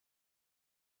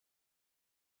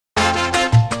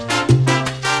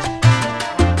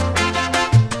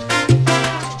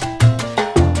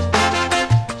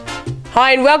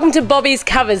Hi and welcome to Bobby's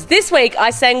Covers. This week I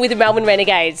sang with the Melbourne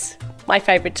Renegades, my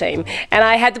favourite team, and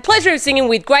I had the pleasure of singing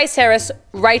with Grace Harris,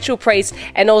 Rachel Priest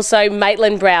and also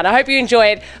Maitland Brown. I hope you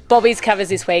enjoyed Bobby's Covers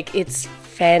this week. It's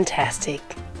fantastic.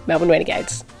 Melbourne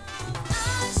Renegades.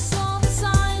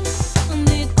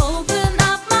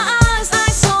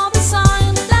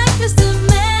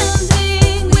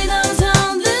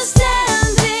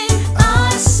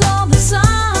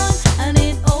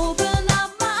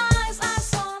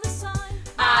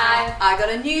 I got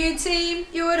a new team,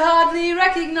 you would hardly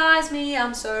recognise me,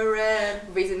 I'm so red.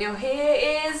 The reason you're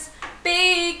here is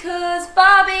because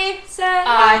Bobby said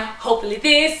Hopefully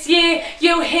this year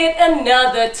you'll hit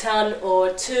another ton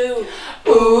or two.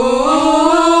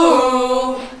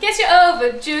 Ooh, guess you're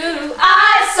overdue.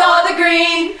 I saw the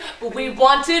green, but we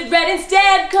wanted red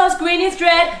instead, cause green is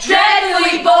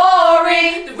dreadfully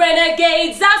boring. The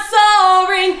Renegades are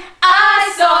soaring.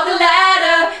 I saw the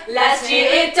ladder last year,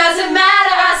 it doesn't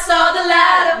matter. I saw the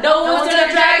ladder. No one's gonna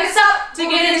drag us up to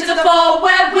get into the fold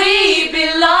where we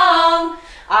belong.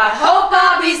 I hope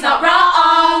Bobby's not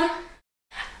wrong.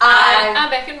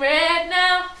 I'm back in red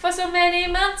now. For so many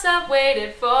months I've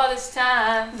waited for this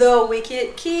time. The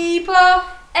wicket keeper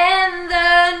and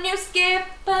the new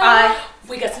skipper.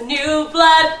 We got some new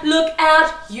blood, look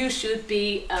out, you should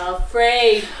be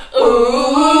afraid.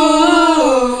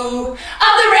 Ooh, of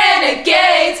the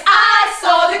Renegades, I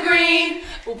saw the green,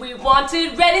 but we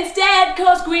wanted red instead,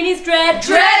 cause green is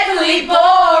dreadfully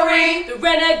boring. The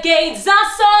Renegades are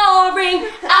soaring.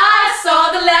 I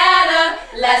saw the ladder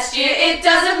last year, it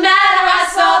doesn't matter. I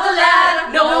saw the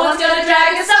ladder. No one's gonna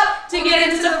drag us up to get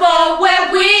into the fold where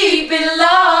we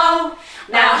belong.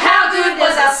 Now how good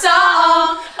was our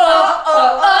song? Oh,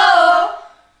 oh, oh.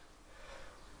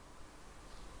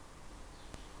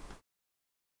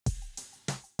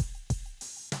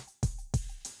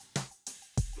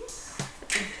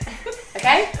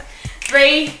 Okay?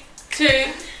 3,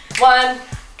 2, 1.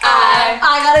 I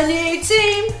got a new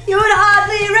team, you would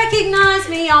hardly recognise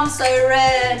me, I'm so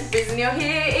red. The reason you're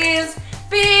here is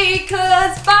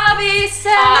because Bobby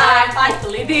said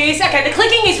Hopefully this. Okay, the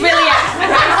clicking is really out.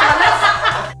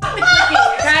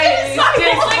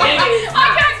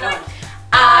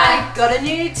 I got a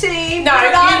new team. No,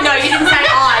 you didn't say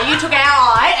I. You took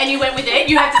our I and you went with it.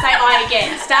 You have to say I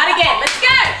again. Start again. Let's go.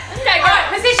 Okay, go.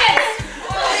 Positions.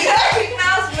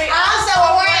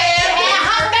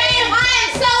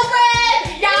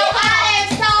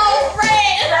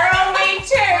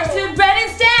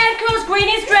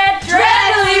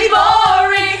 Dreadfully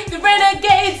boring. The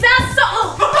Renegades are so.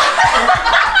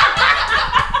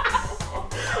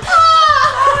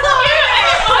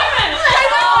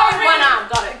 One arm,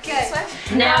 got it. Okay.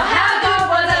 Now how good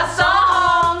was our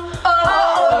song? Oh,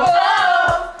 oh, oh.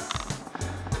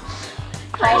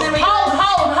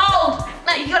 Hold.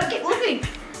 No, you gotta keep looking.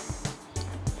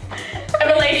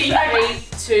 Emily,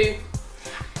 3, 2.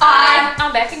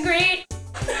 I'm back in green.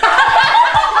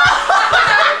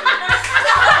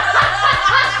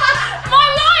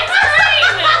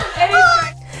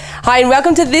 Hi and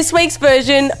welcome to this week's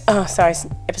version. Oh, sorry,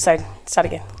 episode. Start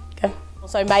again. Go.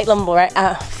 Also, Maitland Brown.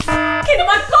 Oh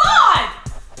my God!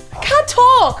 I can't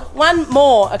talk. One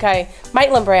more. Okay,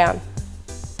 Maitland Brown.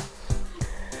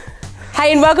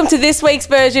 Hey and welcome to this week's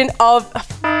version of a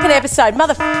f***ing episode.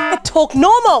 Motherfucker, talk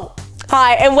normal.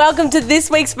 Hi and welcome to this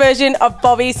week's version of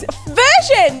Bobby's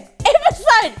version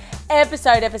episode.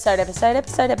 Episode.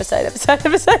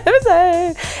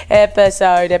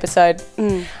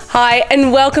 Hi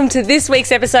and welcome to this week's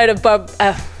episode of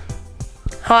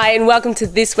Hi and welcome to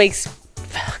this week's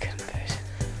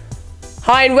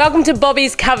Hi and welcome to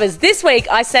Bobby's Covers. This week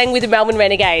I sang with the Melbourne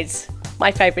Renegades,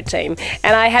 my favourite team,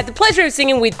 and I had the pleasure of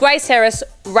singing with Grace Harris,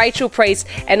 Rachel Priest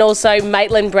and also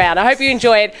Maitland Brown. I hope you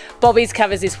enjoyed Bobby's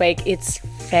Covers this week. It's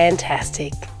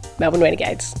fantastic. Melbourne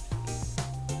Renegades.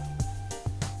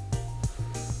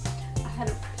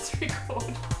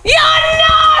 Yeah, no!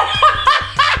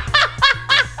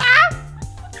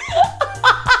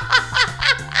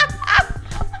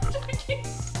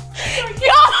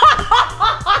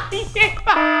 You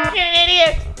fucking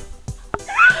idiot!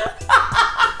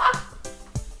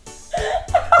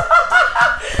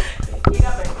 You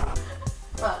got me.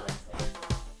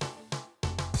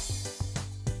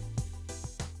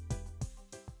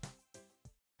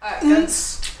 Right,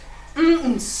 let's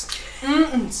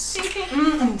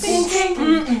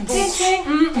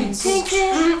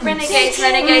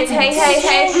Renegades, hey,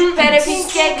 better be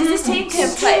scared cause this team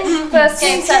can play. First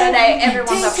game Saturday,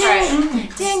 everyone's up prey.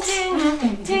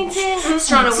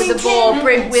 Stronger with the ball,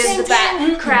 Brit with the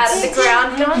bat, crowd at the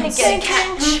ground, gonna get a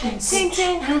catch.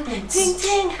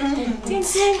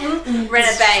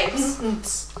 Renegades.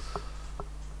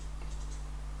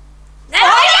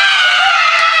 Oh,